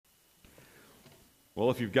Well,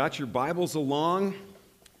 if you've got your Bibles along,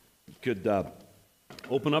 you could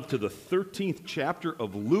open up to the 13th chapter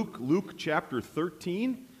of Luke, Luke chapter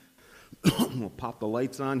 13. We'll pop the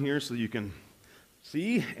lights on here so you can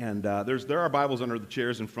see. And there are Bibles under the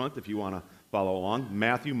chairs in front if you want to follow along.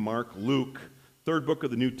 Matthew, Mark, Luke, third book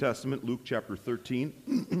of the New Testament, Luke chapter 13.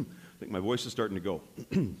 I think my voice is starting to go.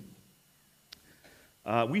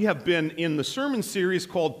 We have been in the sermon series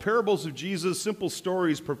called Parables of Jesus, Simple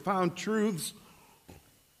Stories, Profound Truths.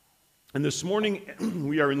 And this morning,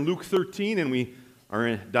 we are in Luke 13, and we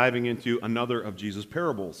are diving into another of Jesus'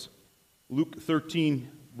 parables. Luke 13,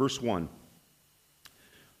 verse 1.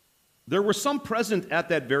 There were some present at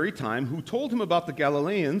that very time who told him about the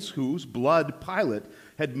Galileans whose blood Pilate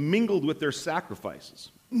had mingled with their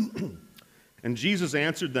sacrifices. And Jesus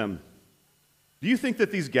answered them, "Do you think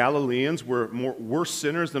that these Galileans were worse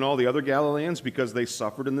sinners than all the other Galileans because they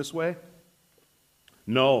suffered in this way?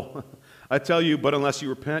 No, I tell you, but unless you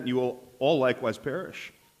repent, you will all likewise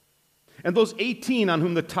perish. And those 18 on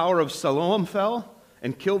whom the Tower of Siloam fell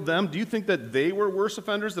and killed them, do you think that they were worse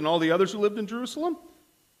offenders than all the others who lived in Jerusalem?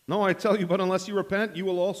 No, I tell you, but unless you repent, you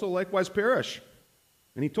will also likewise perish."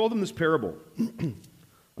 And he told them this parable.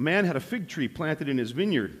 A man had a fig tree planted in his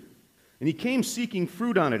vineyard, and he came seeking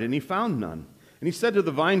fruit on it, and he found none. And he said to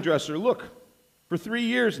the vine dresser, "Look, for 3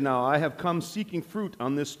 years now I have come seeking fruit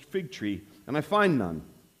on this fig tree, and I find none.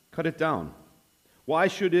 Cut it down. Why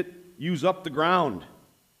should it use up the ground?"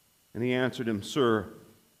 And he answered him, "Sir,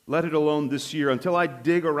 let it alone this year until I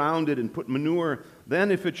dig around it and put manure.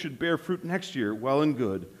 Then if it should bear fruit next year, well and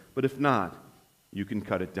good. But if not, you can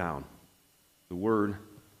cut it down." The word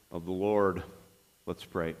of the Lord. Let's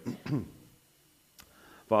pray.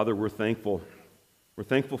 Father, we're thankful. We're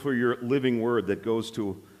thankful for your living word that goes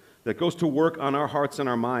to work on our hearts and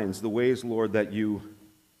our minds, the ways, Lord, that you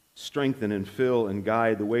strengthen and fill and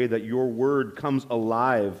guide, the way that your word comes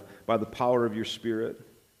alive by the power of your Spirit.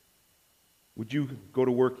 Would you go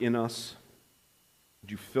to work in us?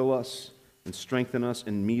 Would you fill us and strengthen us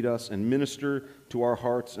and meet us and minister to our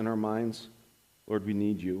hearts and our minds? Lord, we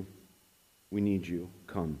need you. We need you.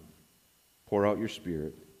 Come. Pour out your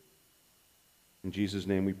Spirit. In Jesus'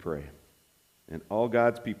 name we pray. And all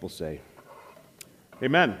God's people say,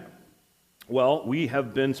 amen. Well, we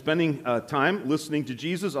have been spending time listening to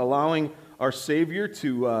Jesus, allowing our Savior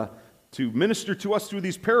to minister to us through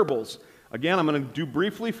these parables. Again, I'm going to do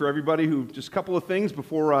briefly for everybody just a couple of things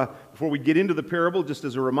before we get into the parable. Just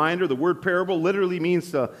as a reminder, the word parable literally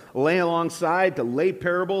means to lay alongside, to lay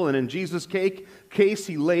parable. And in Jesus' case,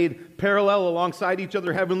 he laid parallel alongside each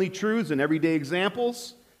other heavenly truths and everyday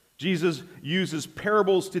examples. Jesus uses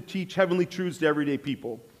parables to teach heavenly truths to everyday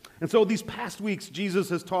people. And so these past weeks, Jesus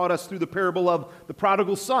has taught us through the parable of the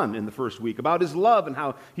prodigal son in the first week, about his love and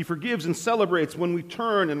how he forgives and celebrates when we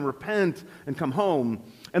turn and repent and come home.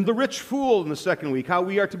 And the rich fool in the second week, how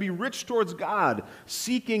we are to be rich towards God,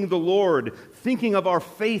 seeking the Lord, thinking of our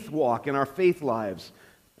faith walk and our faith lives.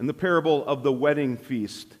 And the parable of the wedding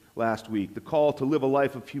feast last week, the call to live a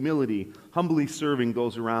life of humility, humbly serving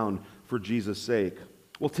those around for Jesus' sake.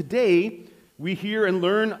 Well, today, we hear and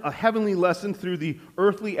learn a heavenly lesson through the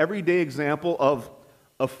earthly, everyday example of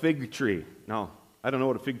a fig tree. Now, I don't know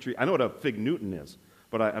what a fig tree, I know what a fig Newton is,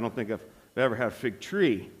 but I don't think I've ever had a fig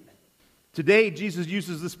tree. Today, Jesus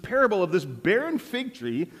uses this parable of this barren fig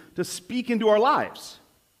tree to speak into our lives.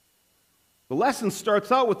 The lesson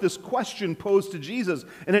starts out with this question posed to Jesus,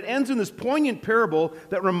 and it ends in this poignant parable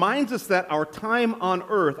that reminds us that our time on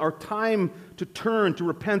earth, our time to turn, to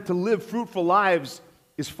repent, to live fruitful lives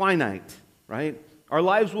is finite. Right? Our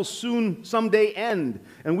lives will soon, someday end,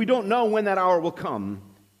 and we don't know when that hour will come.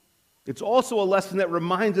 It's also a lesson that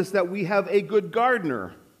reminds us that we have a good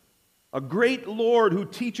gardener, a great Lord who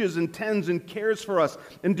teaches and tends and cares for us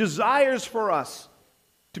and desires for us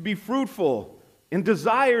to be fruitful and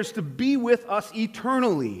desires to be with us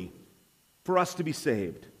eternally for us to be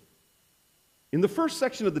saved. In the first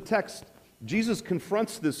section of the text, Jesus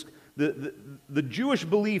confronts the Jewish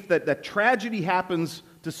belief that tragedy happens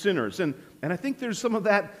to sinners. And I think there's some of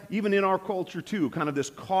that even in our culture too, kind of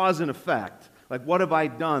this cause and effect. Like, what have I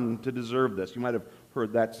done to deserve this? You might have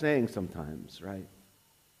heard that saying sometimes, right?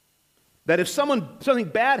 That if something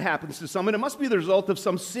bad happens to someone, it must be the result of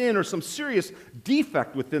some sin or some serious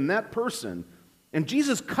defect within that person. And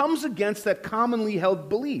Jesus comes against that commonly held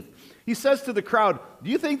belief. He says to the crowd,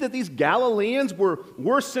 "Do you think that these Galileans were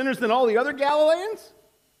worse sinners than all the other Galileans?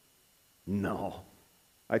 No,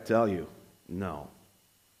 I tell you, no."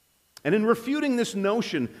 And in refuting this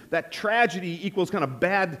notion that tragedy equals kind of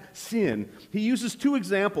bad sin, he uses two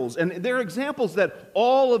examples, and they're examples that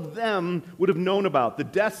all of them would have known about: the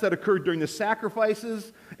deaths that occurred during the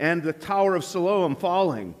sacrifices and the Tower of Siloam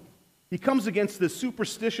falling. He comes against this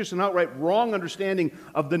superstitious and outright wrong understanding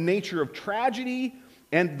of the nature of tragedy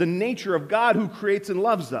and the nature of God who creates and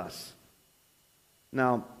loves us.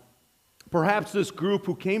 Now, perhaps this group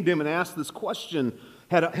who came to him and asked this question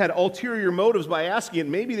had ulterior motives by asking it.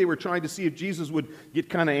 Maybe they were trying to see if Jesus would get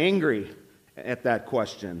kind of angry at that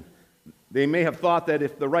question. They may have thought that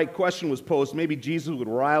if the right question was posed, maybe Jesus would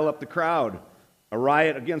rile up the crowd, a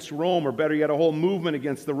riot against Rome, or better yet, a whole movement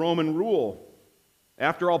against the Roman rule.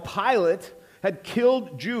 After all, Pilate had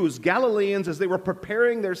killed Jews, Galileans, as they were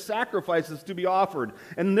preparing their sacrifices to be offered,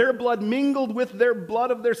 and their blood mingled with their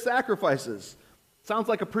blood of their sacrifices. Sounds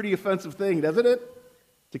like a pretty offensive thing, doesn't it?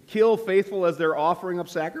 To kill faithful as they're offering up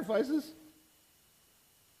sacrifices?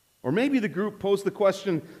 Or maybe the group posed the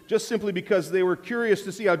question just simply because they were curious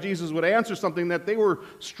to see how Jesus would answer something that they were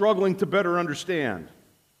struggling to better understand.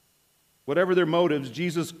 Whatever their motives,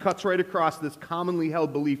 Jesus cuts right across this commonly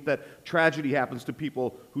held belief that tragedy happens to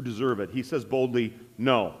people who deserve it. He says boldly,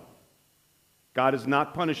 no. God is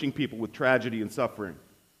not punishing people with tragedy and suffering.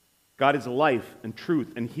 God is life and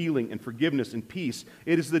truth and healing and forgiveness and peace.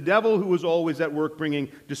 It is the devil who is always at work bringing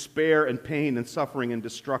despair and pain and suffering and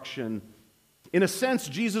destruction. In a sense,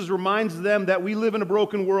 Jesus reminds them that we live in a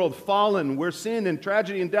broken world, fallen, where sin and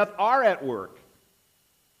tragedy and death are at work.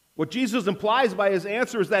 What Jesus implies by his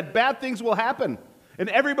answer is that bad things will happen, and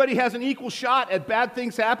everybody has an equal shot at bad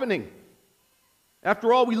things happening.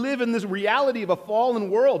 After all, we live in this reality of a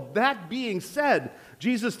fallen world. That being said,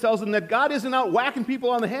 Jesus tells them that God isn't out whacking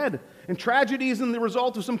people on the head, and tragedy isn't the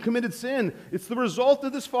result of some committed sin. It's the result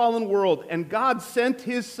of this fallen world, and God sent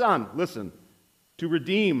his Son, listen, to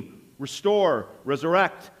redeem, restore,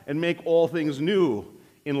 resurrect, and make all things new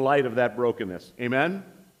in light of that brokenness. Amen?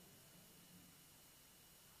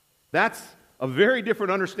 That's a very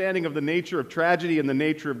different understanding of the nature of tragedy and the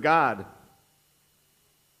nature of God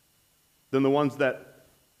than the ones that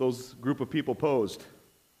those group of people posed.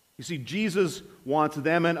 You see, Jesus wants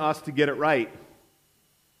them and us to get it right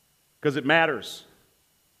because it matters.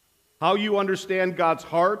 How you understand God's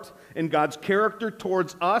heart and God's character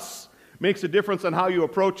towards us makes a difference on how you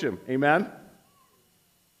approach him. Amen?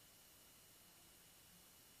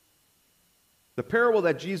 The parable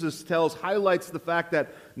that Jesus tells highlights the fact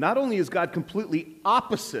that not only is God completely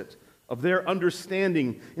opposite of their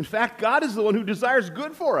understanding, in fact, God is the one who desires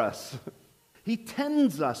good for us. He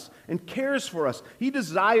tends us and cares for us. He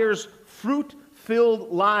desires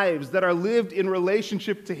fruit-filled lives that are lived in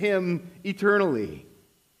relationship to him eternally.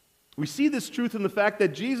 We see this truth in the fact that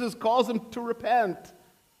Jesus calls them to repent.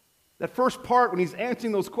 That first part, when he's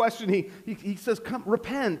answering those questions, he says, come,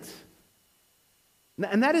 repent.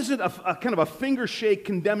 And that isn't a kind of a finger shake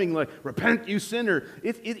condemning, like, repent, you sinner.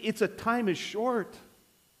 It's a time is short.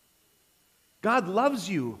 God loves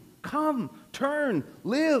you. Come, turn,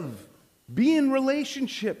 live. Be in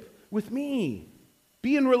relationship with me.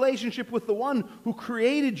 Be in relationship with the one who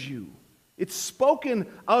created you. It's spoken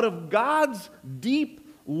out of God's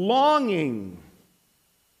deep longing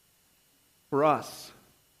for us.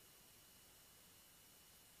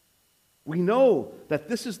 We know that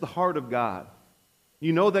this is the heart of God.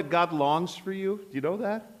 You know that God longs for you? Do you know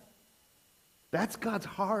that? That's God's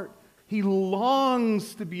heart. He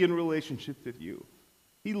longs to be in relationship with you.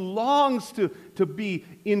 He longs to be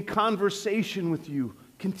in conversation with you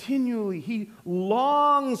continually. He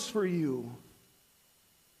longs for you.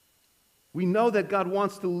 We know that God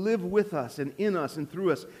wants to live with us and in us and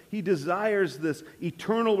through us. He desires this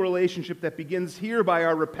eternal relationship that begins here by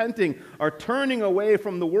our repenting, our turning away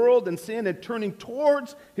from the world and sin and turning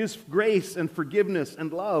towards his grace and forgiveness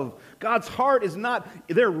and love. God's heart is not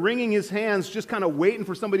there wringing his hands, just kind of waiting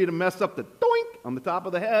for somebody to mess up the doink on the top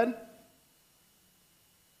of the head.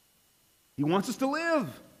 He wants us to live.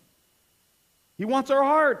 He wants our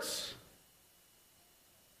hearts.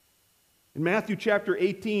 In Matthew chapter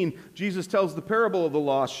 18, Jesus tells the parable of the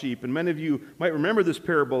lost sheep, and many of you might remember this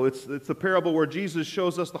parable. It's the parable where Jesus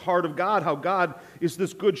shows us the heart of God, how God is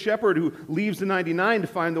this good shepherd who leaves the 99 to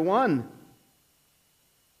find the one.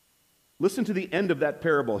 Listen to the end of that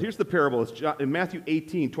parable. Here's the parable. It's in Matthew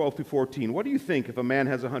 18, 12 through 14. What do you think if a man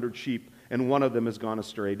has 100 sheep and one of them has gone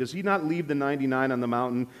astray? Does he not leave the 99 on the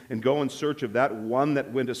mountain and go in search of that one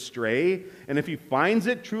that went astray? And if he finds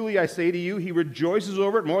it, truly I say to you, he rejoices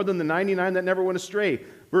over it more than the 99 that never went astray.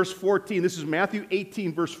 Verse 14, this is Matthew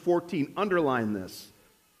 18, verse 14. Underline this.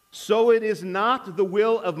 So it is not the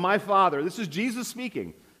will of my Father. This is Jesus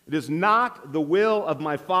speaking. It is not the will of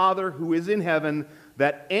my Father who is in heaven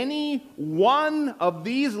that any one of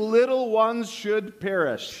these little ones should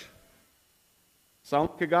perish. Sound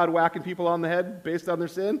like a God whacking people on the head based on their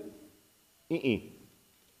sin? It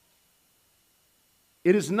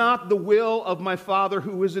is not the will of my Father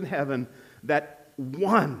who is in heaven that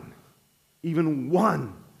one, even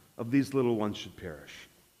one of these little ones should perish.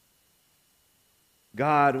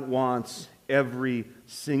 God wants every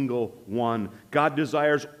single one. God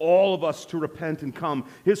desires all of us to repent and come.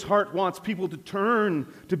 His heart wants people to turn,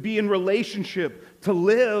 to be in relationship, to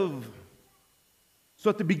live. So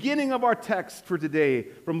at the beginning of our text for today,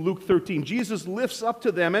 from Luke 13, Jesus lifts up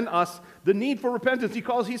to them and us the need for repentance.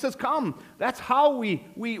 He says, come. That's how we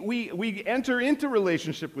enter into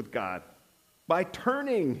relationship with God. By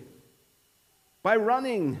turning, by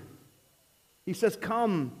running. He says,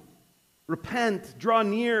 come, repent, draw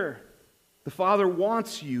near. The Father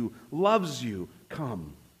wants you, loves you,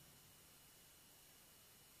 come.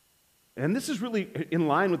 And this is really in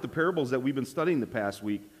line with the parables that we've been studying the past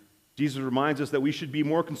week. Jesus reminds us that we should be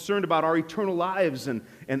more concerned about our eternal lives and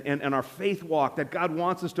our faith walk, that God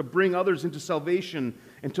wants us to bring others into salvation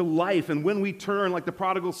and to life. And when we turn, like the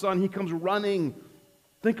prodigal son, he comes running.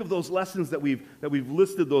 Think of those lessons that we've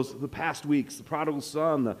listed the past weeks. The prodigal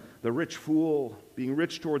son, the rich fool, being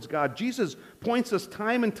rich towards God. Jesus points us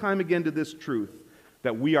time and time again to this truth,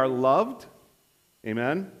 that we are loved.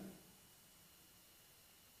 Amen?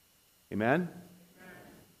 Amen?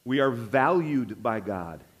 We are valued by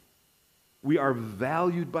God. We are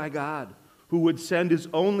valued by God, who would send his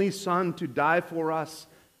only Son to die for us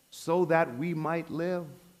so that we might live.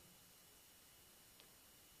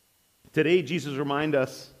 Today, Jesus reminds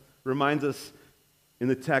us in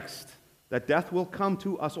the text that death will come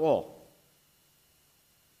to us all.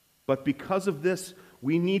 But because of this,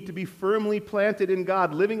 we need to be firmly planted in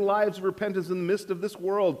God, living lives of repentance in the midst of this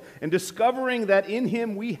world, and discovering that in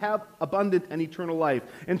him we have abundant and eternal life.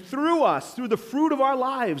 And through us, through the fruit of our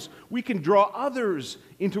lives, we can draw others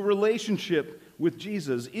into relationship with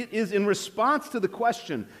Jesus. It is in response to the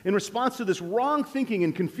question, in response to this wrong thinking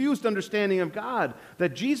and confused understanding of God,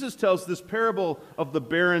 that Jesus tells this parable of the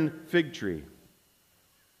barren fig tree.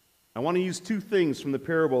 I want to use two things from the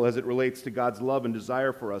parable as it relates to God's love and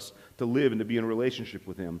desire for us to live and to be in a relationship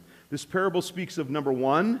with him. This parable speaks of, number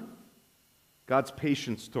one, God's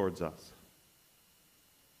patience towards us.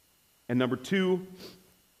 And number two,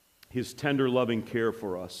 his tender, loving care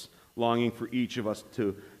for us, longing for each of us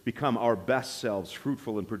to become our best selves,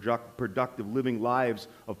 fruitful and productive, living lives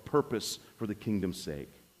of purpose for the kingdom's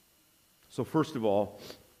sake. So first of all,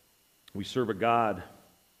 we serve a God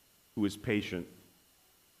who is patient.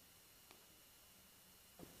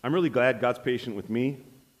 I'm really glad God's patient with me.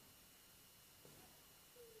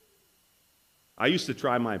 I used to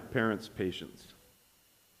try my parents' patience,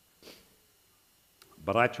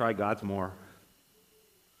 but I try God's more.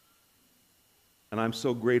 And I'm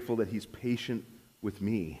so grateful that he's patient with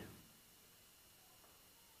me.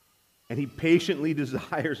 And he patiently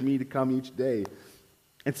desires me to come each day.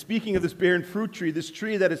 And speaking of this barren fruit tree, this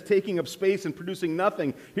tree that is taking up space and producing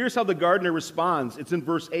nothing, here's how the gardener responds. It's in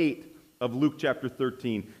verse 8 of Luke chapter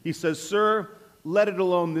 13. He says, "Sir, let it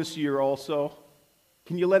alone this year also.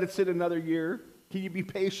 Can you let it sit another year? Can you be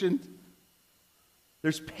patient?"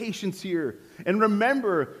 There's patience here. And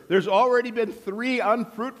remember, there's already been 3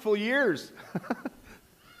 unfruitful years.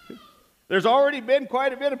 There's already been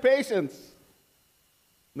quite a bit of patience.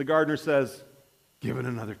 And the gardener says, give it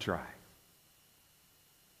another try.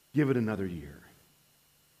 Give it another year.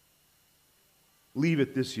 Leave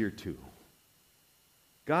it this year too.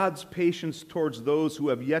 God's patience towards those who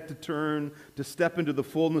have yet to turn, to step into the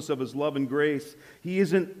fullness of his love and grace. He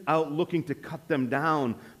isn't out looking to cut them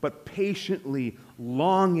down, but patiently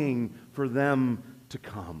longing for them to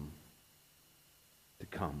come. To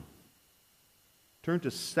come. Turn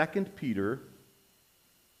to 2 Peter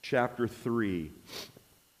chapter 3.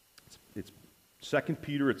 It's 2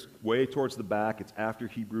 Peter, it's way towards the back. It's after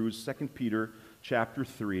Hebrews. 2 Peter chapter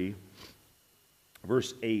 3,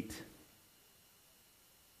 verse 8.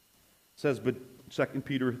 Says, but 2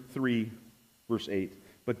 Peter 3, verse 8,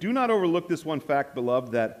 "But do not overlook this one fact,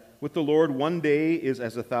 beloved, that with the Lord 1 day is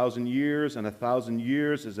as 1,000 years, and 1,000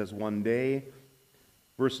 years is as 1 day."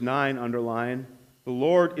 Verse 9, underline, "The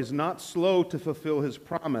Lord is not slow to fulfill his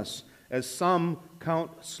promise, as some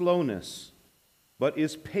count slowness, but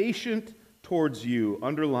is patient towards you,"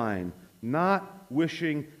 underline, "not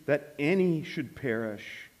wishing that any should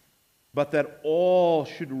perish, but that all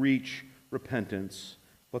should reach repentance.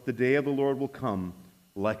 But the day of the Lord will come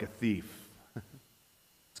like a thief."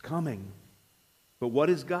 It's coming. But what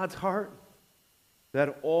is God's heart?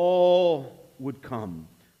 That all would come,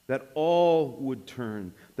 that all would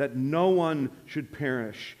turn, that no one should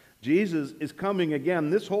perish. Jesus is coming again.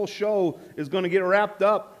 This whole show is going to get wrapped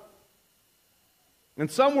up.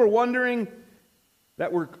 And some were wondering,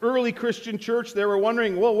 that were early Christian church, they were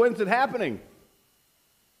wondering, well, when's it happening?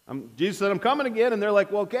 Jesus said, I'm coming again. And they're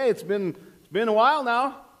like, well, okay, it's been a while now.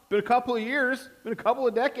 It's been a couple of years. It's been a couple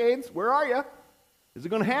of decades. Where are you? Is it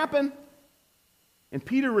going to happen? And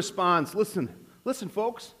Peter responds, listen,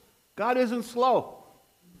 folks, God isn't slow.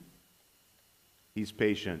 He's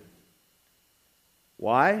patient.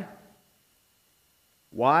 Why?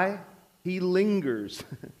 Why? He lingers.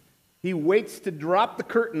 He waits to drop the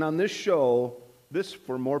curtain on this show, this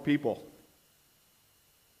for more people.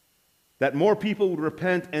 That more people would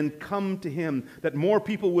repent and come to him, that more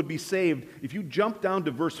people would be saved. If you jump down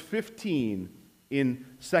to verse 15 in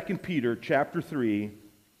 2 Peter chapter 3,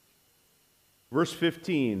 verse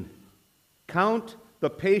 15, count the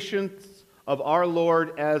patience of our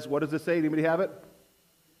Lord as, what does it say? Anybody have it?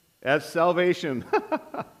 As salvation.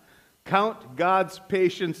 Count God's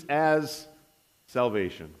patience as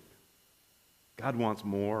salvation. God wants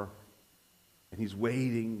more, and he's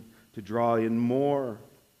waiting to draw in more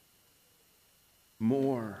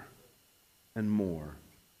and more.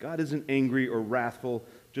 God isn't angry or wrathful,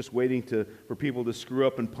 just waiting for people to screw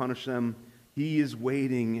up and punish them. He is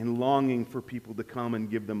waiting and longing for people to come and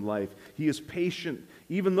give them life. He is patient,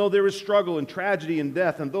 even though there is struggle and tragedy and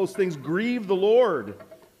death, and those things grieve the Lord.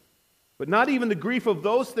 But not even the grief of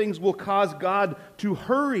those things will cause God to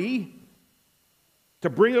hurry,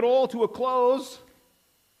 to bring it all to a close,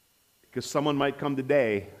 because someone might come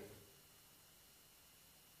today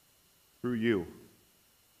through you.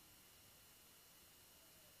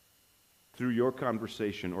 Through your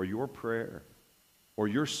conversation or your prayer or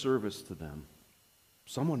your service to them,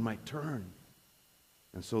 someone might turn.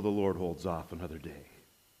 And so the Lord holds off another day.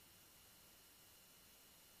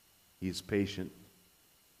 He is patient.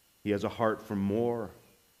 He has a heart for more.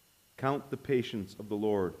 Count the patience of the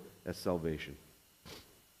Lord as salvation.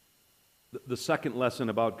 The second lesson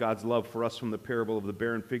about God's love for us from the parable of the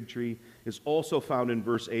barren fig tree is also found in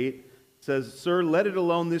verse 8. It says, "Sir, let it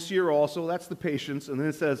alone this year also." That's the patience. And then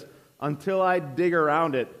it says, "Until I dig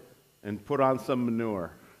around it and put on some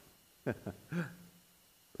manure."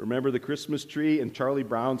 Remember the Christmas tree in Charlie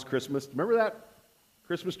Brown's Christmas? Remember that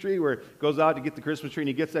Christmas tree where he goes out to get the Christmas tree and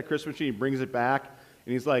he gets that Christmas tree and he brings it back?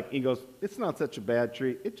 And he goes, "It's not such a bad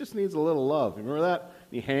tree. It just needs a little love." You remember that?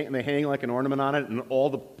 And they hang like an ornament on it, and all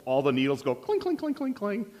the needles go cling, cling, cling, cling,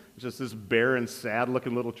 cling. It's just this barren,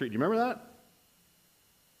 sad-looking little tree. Do you remember that?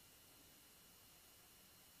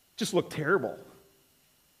 It just looked terrible.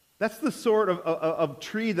 That's the sort of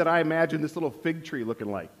tree that I imagine this little fig tree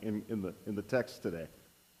looking like in the text today.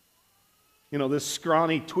 You know, this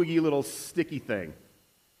scrawny, twiggy little sticky thing.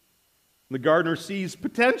 The gardener sees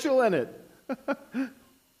potential in it.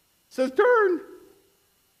 Says, turn.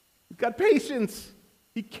 He's got patience.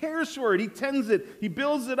 He cares for it. He tends it. He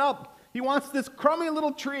builds it up. He wants this crummy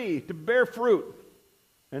little tree to bear fruit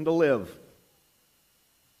and to live.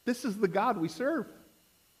 This is the God we serve.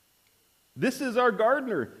 This is our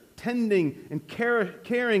gardener, tending and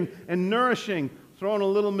caring and nourishing, throwing a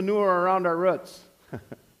little manure around our roots.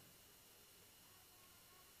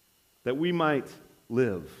 That we might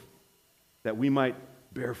live, that we might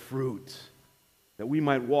bear fruit, that we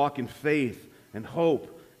might walk in faith and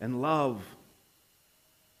hope and love.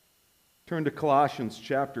 Turn to Colossians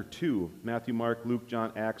chapter 2. Matthew, Mark, Luke,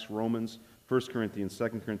 John, Acts, Romans, 1 Corinthians,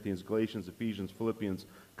 2 Corinthians, Galatians, Ephesians, Philippians,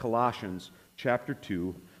 Colossians chapter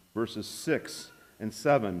 2, verses 6 and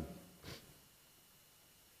 7.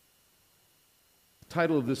 The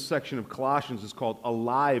title of this section of Colossians is called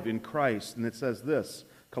Alive in Christ, and it says this,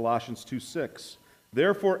 Colossians 2:6.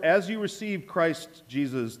 "Therefore, as you receive Christ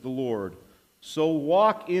Jesus the Lord, so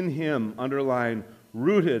walk in him," underline,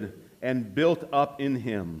 "rooted and built up in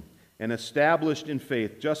him, and established in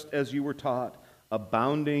faith, just as you were taught,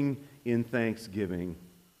 abounding in thanksgiving."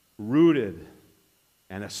 Rooted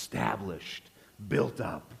and established, built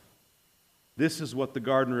up. This is what the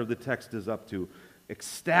gardener of the text is up to,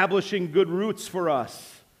 establishing good roots for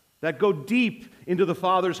us that go deep into the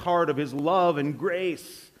Father's heart of his love and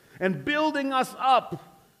grace, and building us up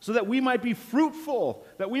so that we might be fruitful,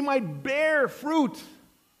 that we might bear fruit.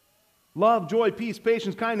 Love, joy, peace,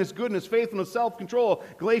 patience, kindness, goodness, faithfulness, self-control.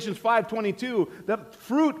 Galatians 5:22, that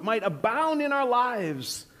fruit might abound in our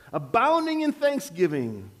lives, abounding in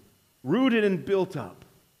thanksgiving, rooted and built up,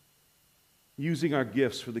 using our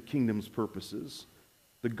gifts for the kingdom's purposes.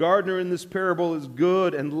 The gardener in this parable is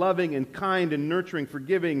good and loving and kind and nurturing,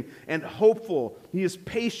 forgiving and hopeful. He is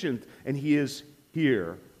patient and he is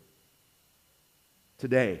here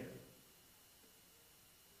today.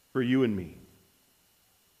 for you and me.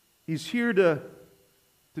 He's here to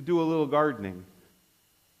do a little gardening.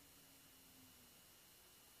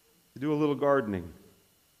 To do a little gardening.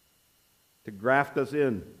 To graft us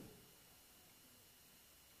in.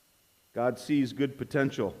 God sees good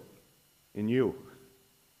potential in you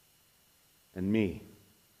and me.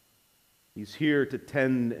 He's here to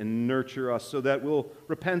tend and nurture us so that we'll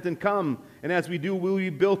repent and come. And as we do, we'll be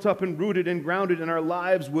built up and rooted and grounded, and our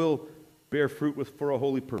lives will bear fruit for a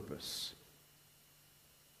holy purpose.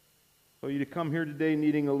 So you come here today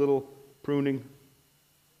needing a little pruning,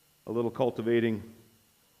 a little cultivating,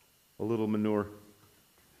 a little manure.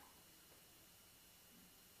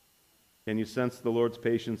 Can you sense the Lord's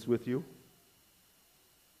patience with you?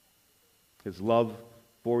 His love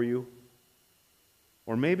for you?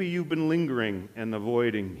 Or maybe you've been lingering and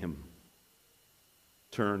avoiding Him.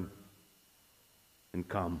 Turn and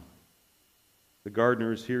come. The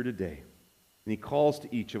gardener is here today, and He calls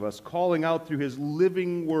to each of us, calling out through His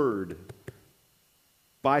living Word.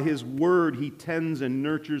 By His Word, He tends and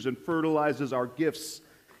nurtures and fertilizes our gifts.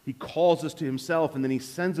 He calls us to Himself, and then He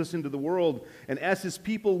sends us into the world. And as His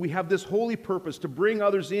people, we have this holy purpose to bring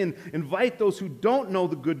others in, invite those who don't know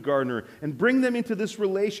the good gardener, and bring them into this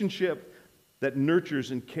relationship that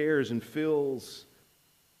nurtures and cares and fills.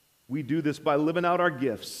 We do this by living out our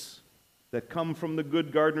gifts that come from the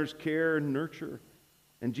good gardener's care and nurture.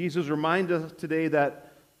 And Jesus reminds us today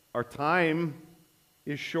that our time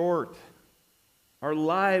is short. Our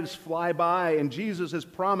lives fly by, and Jesus has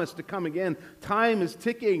promised to come again. Time is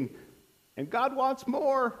ticking, and God wants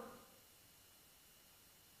more.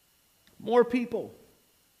 More people.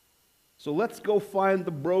 So let's go find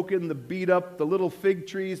the broken, the beat up, the little fig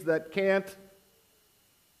trees that can't.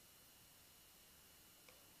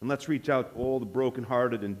 And let's reach out to all the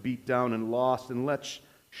brokenhearted and beat down and lost, and let's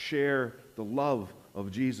share the love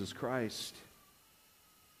of Jesus Christ.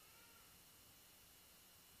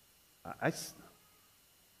 I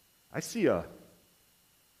see a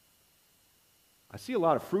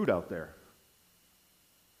lot of fruit out there.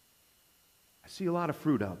 I see a lot of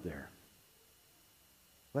fruit out there.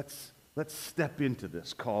 Let's step into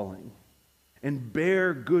this calling and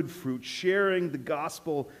bear good fruit, sharing the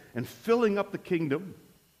gospel and filling up the kingdom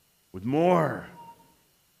with more.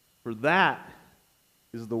 For that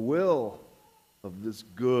is the will of this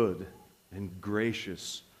good and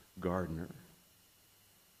gracious gardener.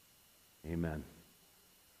 Amen.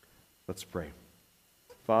 Let's pray.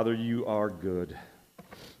 Father, you are good.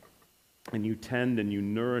 And you tend and you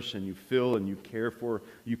nourish and you fill and you care for,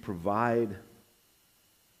 you provide.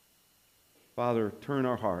 Father, turn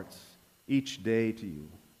our hearts each day to you.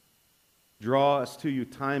 Draw us to you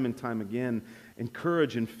time and time again.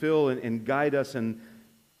 Encourage and fill and guide us and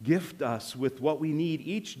gift us with what we need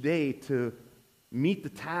each day to meet the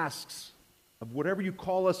tasks of whatever you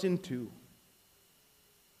call us into.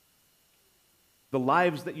 The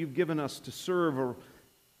lives that you've given us to serve or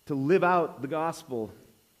to live out the gospel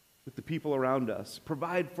with the people around us.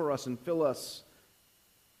 Provide for us and fill us.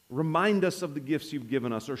 Remind us of the gifts you've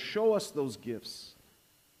given us or show us those gifts.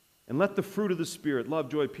 And let the fruit of the Spirit, love,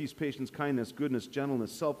 joy, peace, patience, kindness, goodness,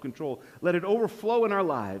 gentleness, self-control, let it overflow in our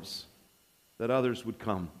lives that others would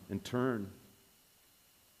come and turn.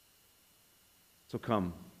 So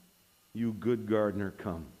come, you good gardener,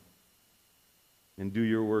 come and do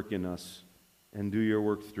your work in us and do your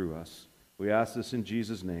work through us. We ask this in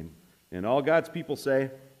Jesus' name. And all God's people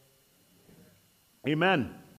say, Amen.